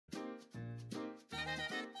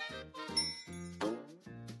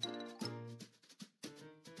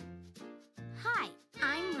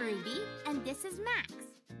Ruby, and this is Max.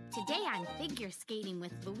 Today I'm figure skating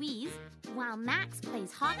with Louise, while Max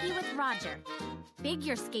plays hockey with Roger.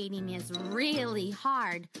 Figure skating is really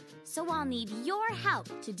hard, so I'll need your help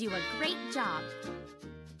to do a great job.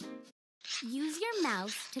 Use your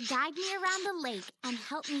mouse to guide me around the lake and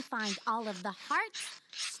help me find all of the hearts,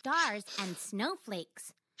 stars, and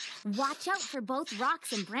snowflakes. Watch out for both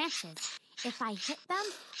rocks and branches. If I hit them,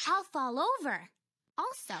 I'll fall over.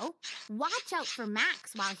 Also, watch out for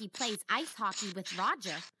Max while he plays ice hockey with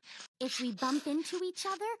Roger. If we bump into each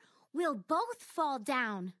other, we'll both fall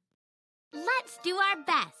down. Let's do our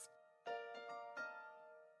best.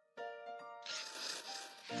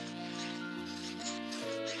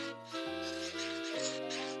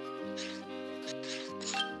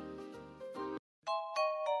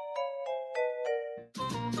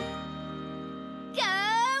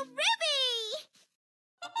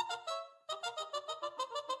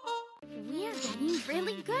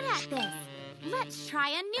 Really good at this. Let's try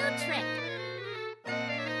a new trick.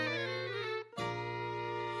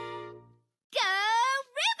 Go,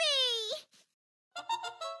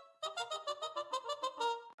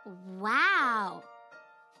 Ruby! Wow!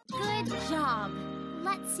 Good job.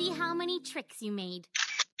 Let's see how many tricks you made.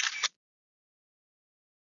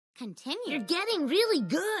 Continue. You're getting really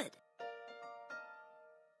good.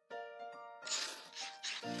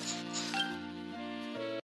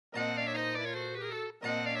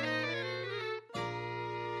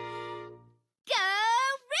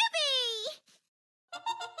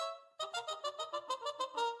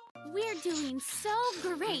 We're doing so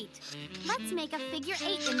great. Let's make a figure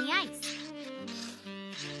 8 in the ice.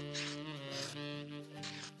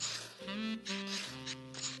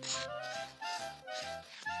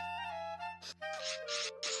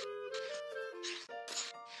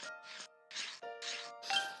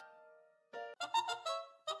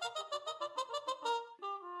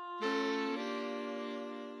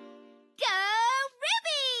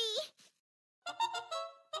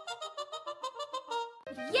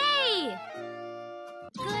 Yay!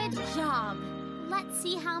 Good job. Let's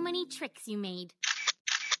see how many tricks you made.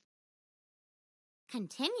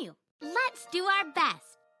 Continue. Let's do our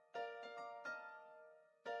best.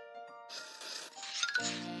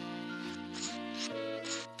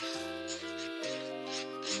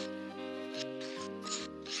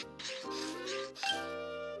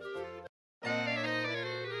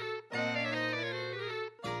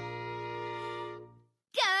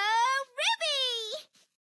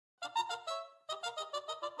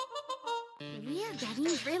 We're getting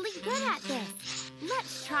really good at this.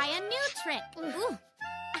 Let's try a new trick. Ooh.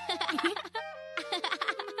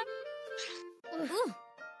 Ooh.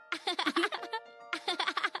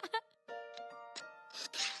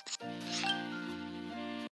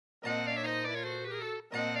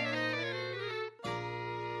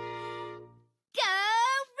 Go,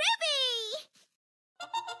 Ruby!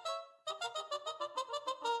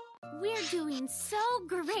 We're doing so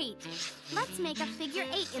great. Let's make a figure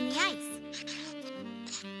 8 in the ice.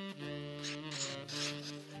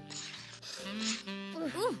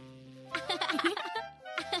 Ooh.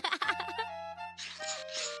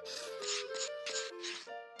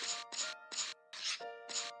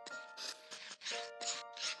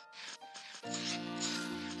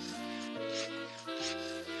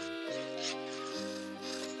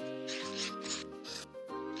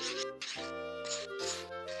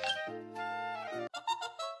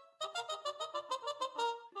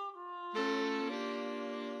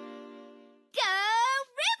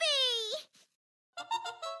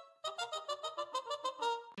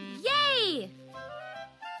 Yay!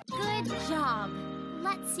 Good job.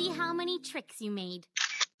 Let's see how many tricks you made.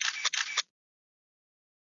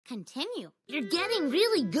 Continue. You're getting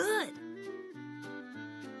really good.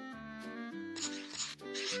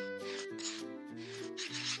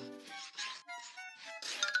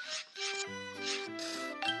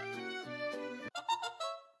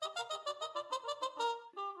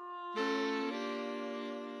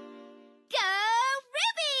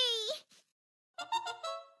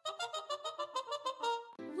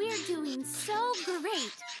 We're doing so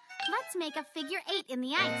great. Let's make a figure 8 in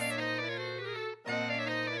the ice.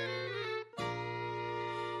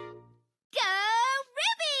 Go,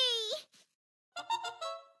 Ruby!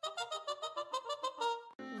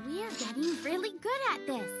 We're getting really good at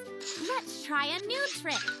this. Let's try a new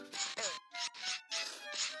trick.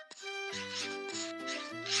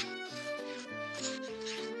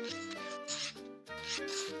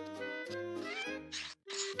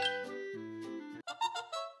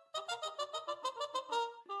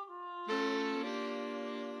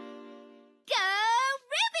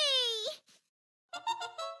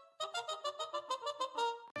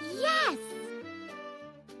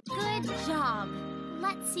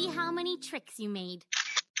 see how many tricks you made.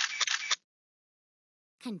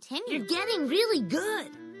 Continue. You're getting really good.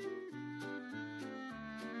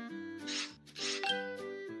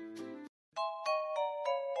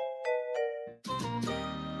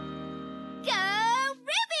 Go,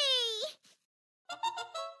 Ruby!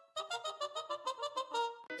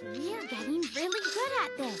 We're getting really good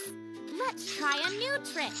at this. Let's try a new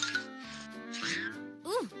trick.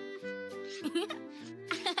 Ooh.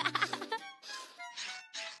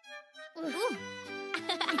 Ooh.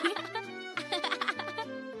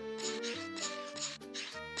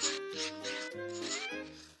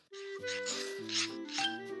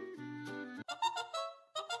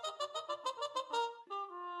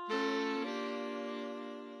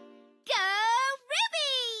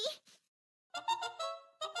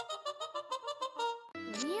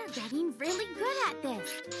 We're getting really good at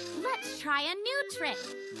this. Let's try a new trick.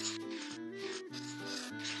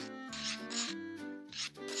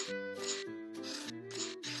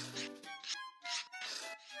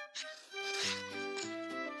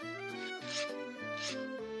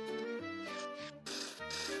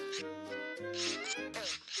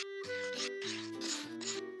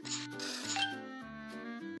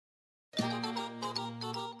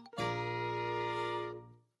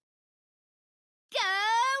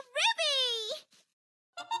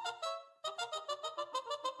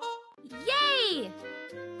 Yay!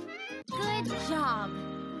 Good job.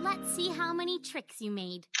 Let's see how many tricks you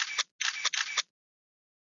made.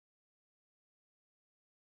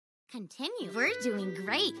 Continue. We're doing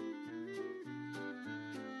great.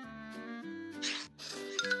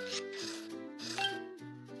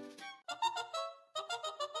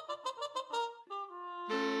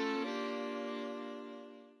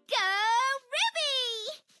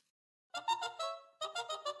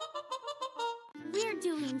 We're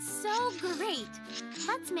doing so great.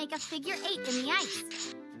 Let's make a figure 8 in the ice.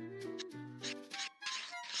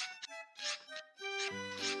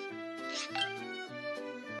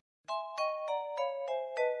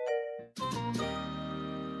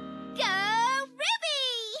 Go, Ruby!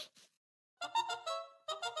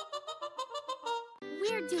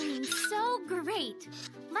 We're doing so great.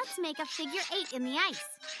 Let's make a figure 8 in the ice.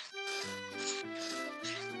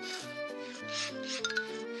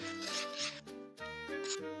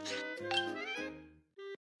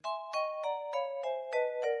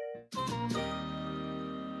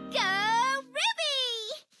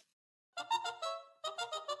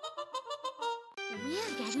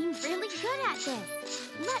 We're getting really good at this.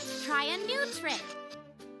 Let's try a new trick.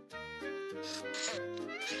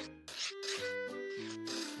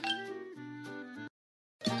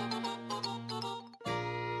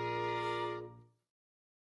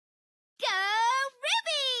 Go,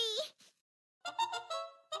 Ruby!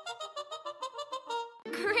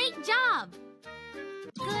 Great job!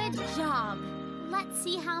 Good job. Let's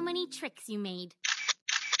see how many tricks you made.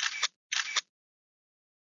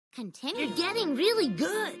 Continue. You're getting really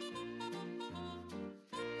good.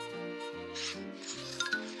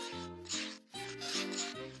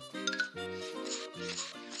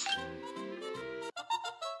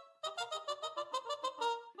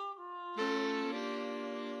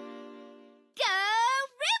 Go,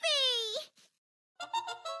 Ruby!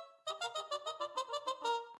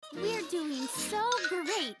 We're doing so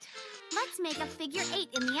great. Let's make a figure 8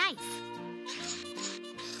 in the ice.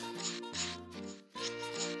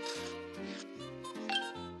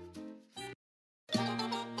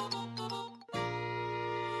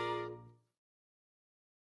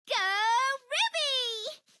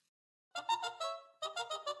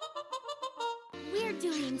 We're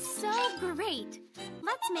doing so great.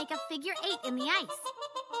 Let's make a figure 8 in the ice.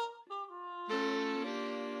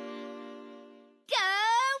 Go,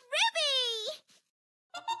 Ruby!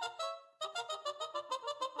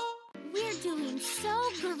 We're doing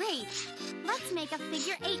so great. Let's make a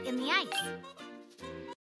figure 8 in the ice.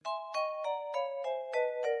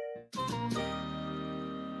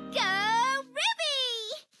 Go, Ruby!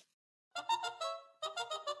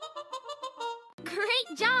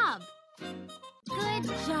 Great job! Good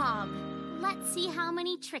job. Let's see how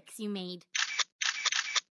many tricks you made.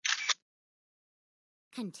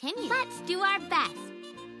 Continue. Let's do our best.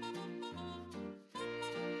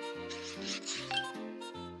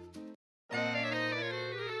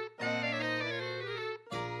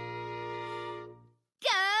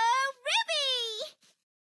 Go, Ruby!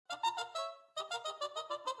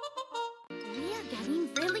 We're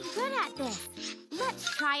getting really good at this. Let's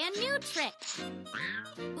try a new trick.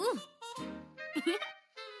 Ooh.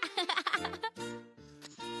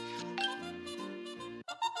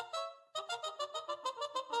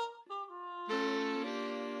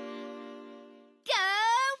 Go,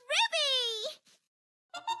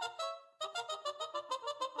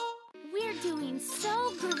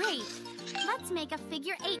 so great. Let's make a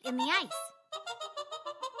figure 8 in the ice.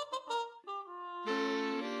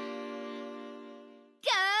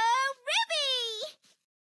 Go, Ruby!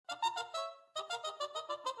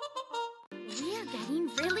 We're getting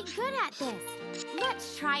really good at this.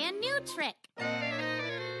 Let's try a new trick.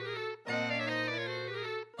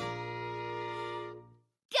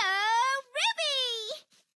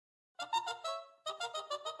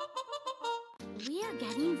 We're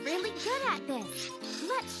getting really good at this.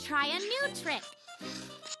 Let's try a new trick.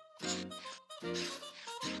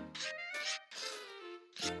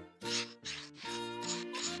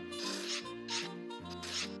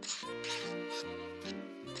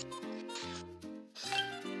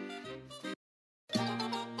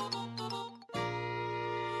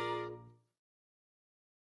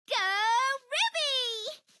 Go, Ruby!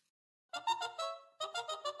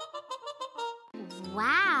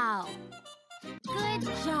 Wow! Good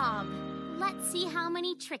job. Let's see how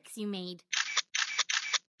many tricks you made.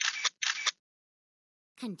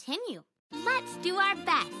 Continue. Let's do our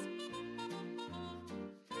best.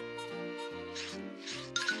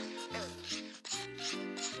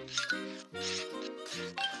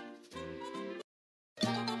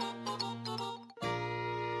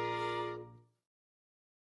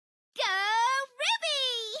 Go, Ruby!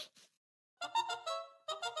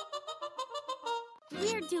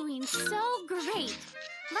 We're doing so great.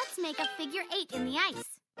 Let's make a figure 8 in the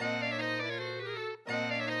ice.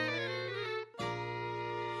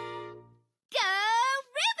 Go,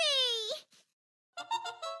 Ruby!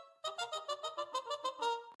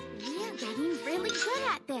 We're getting really good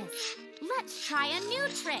at this. Let's try a new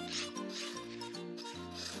trick.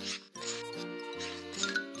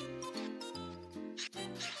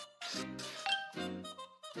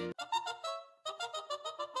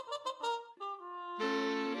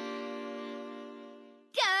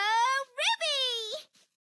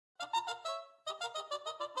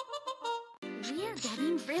 We're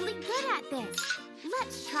getting really good at this.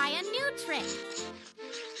 Let's try a new trick.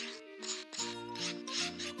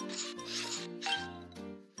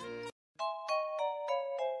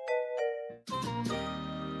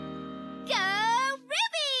 Go,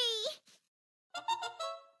 Ruby!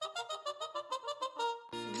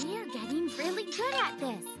 We're getting really good at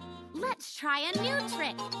this. Let's try a new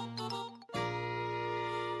trick.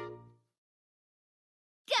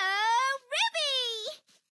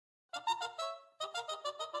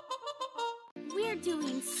 We're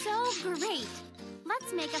doing so great.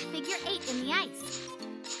 Let's make a figure 8 in the ice.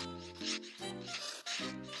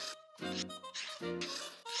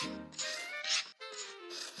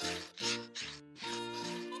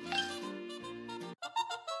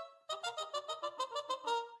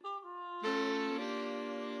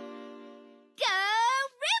 Go,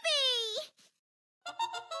 Ruby!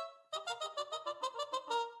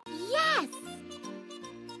 Yes!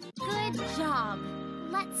 Good job.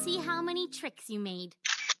 Let's see how many tricks you made.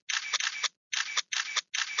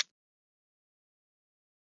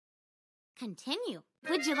 Continue.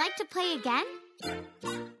 Would you like to play again?